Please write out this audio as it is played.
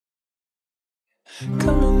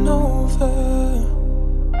coming over,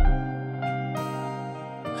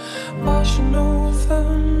 washing over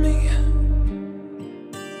me,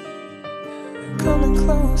 coming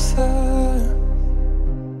closer,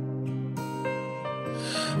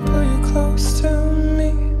 pull you close to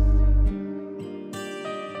me,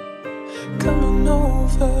 coming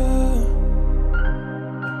over,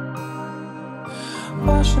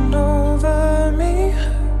 washing over me,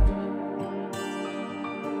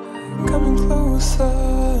 coming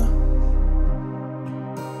closer,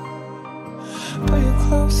 pull you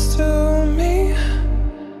close to me.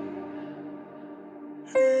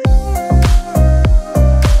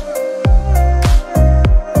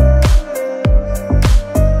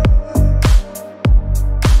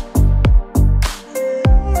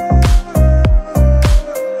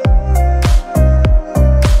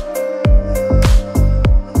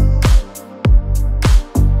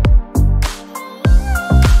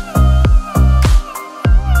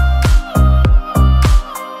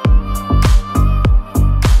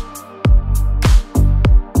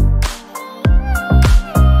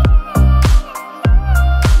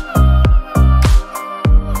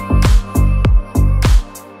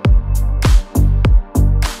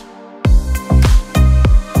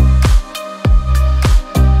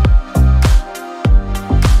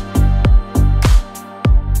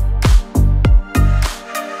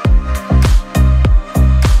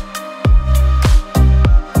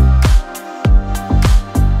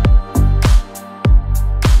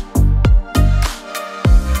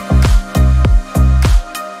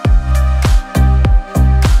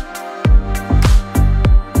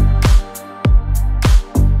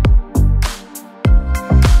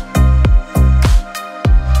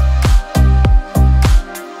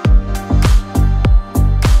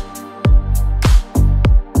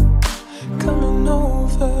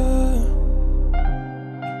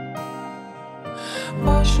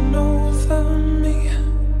 Washing over me,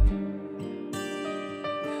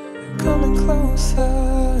 coming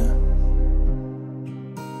closer,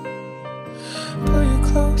 pull you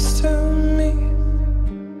close to me,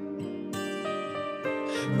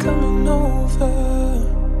 coming over,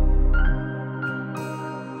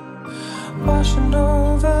 washing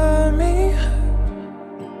over me,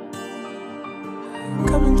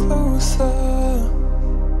 coming closer,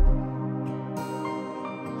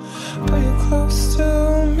 pull you close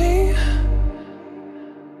to me.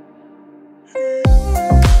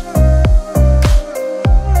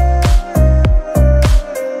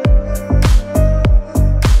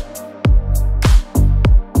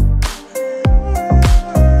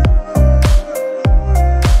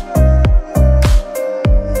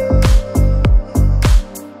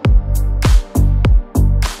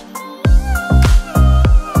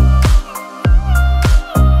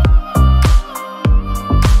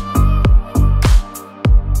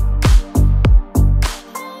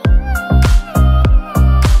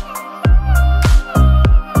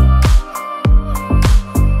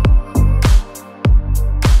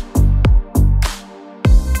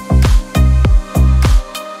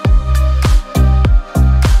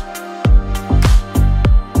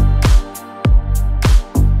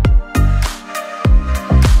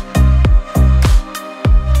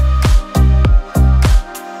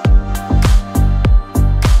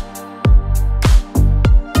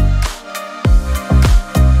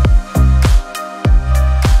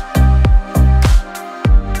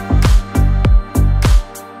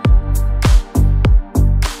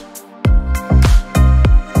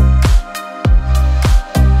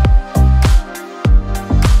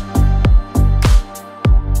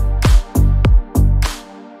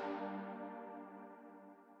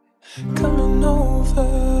 Coming over,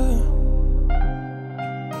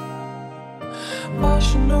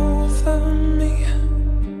 washing over me,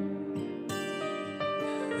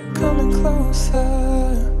 coming closer,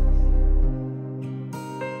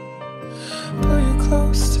 pull you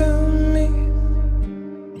close to me,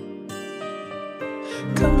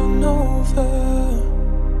 coming over,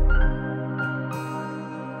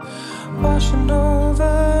 washing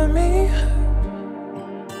over me,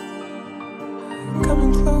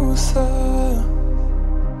 coming closer,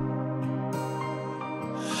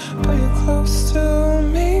 pull you close to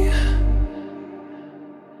me.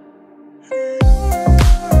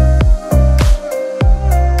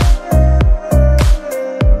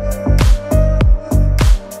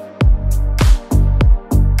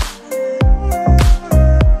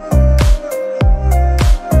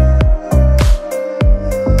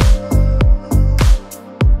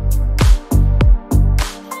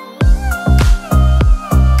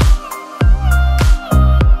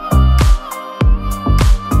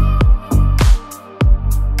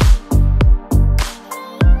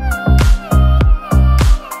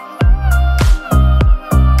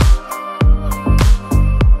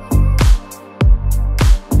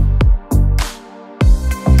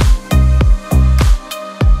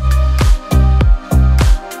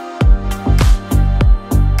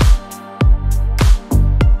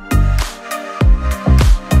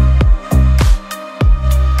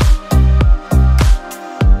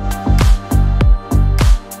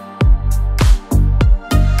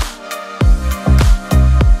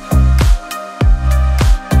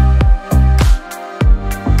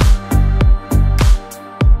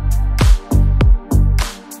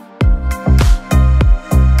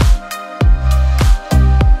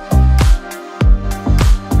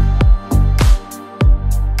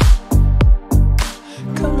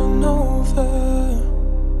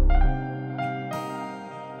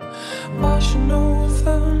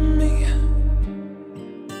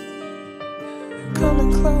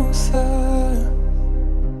 closer.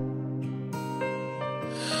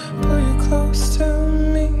 Pull you close to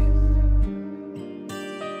me.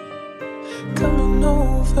 Coming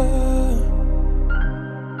over,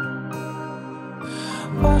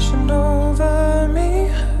 washing over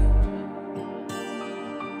me.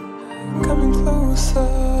 Coming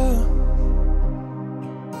closer.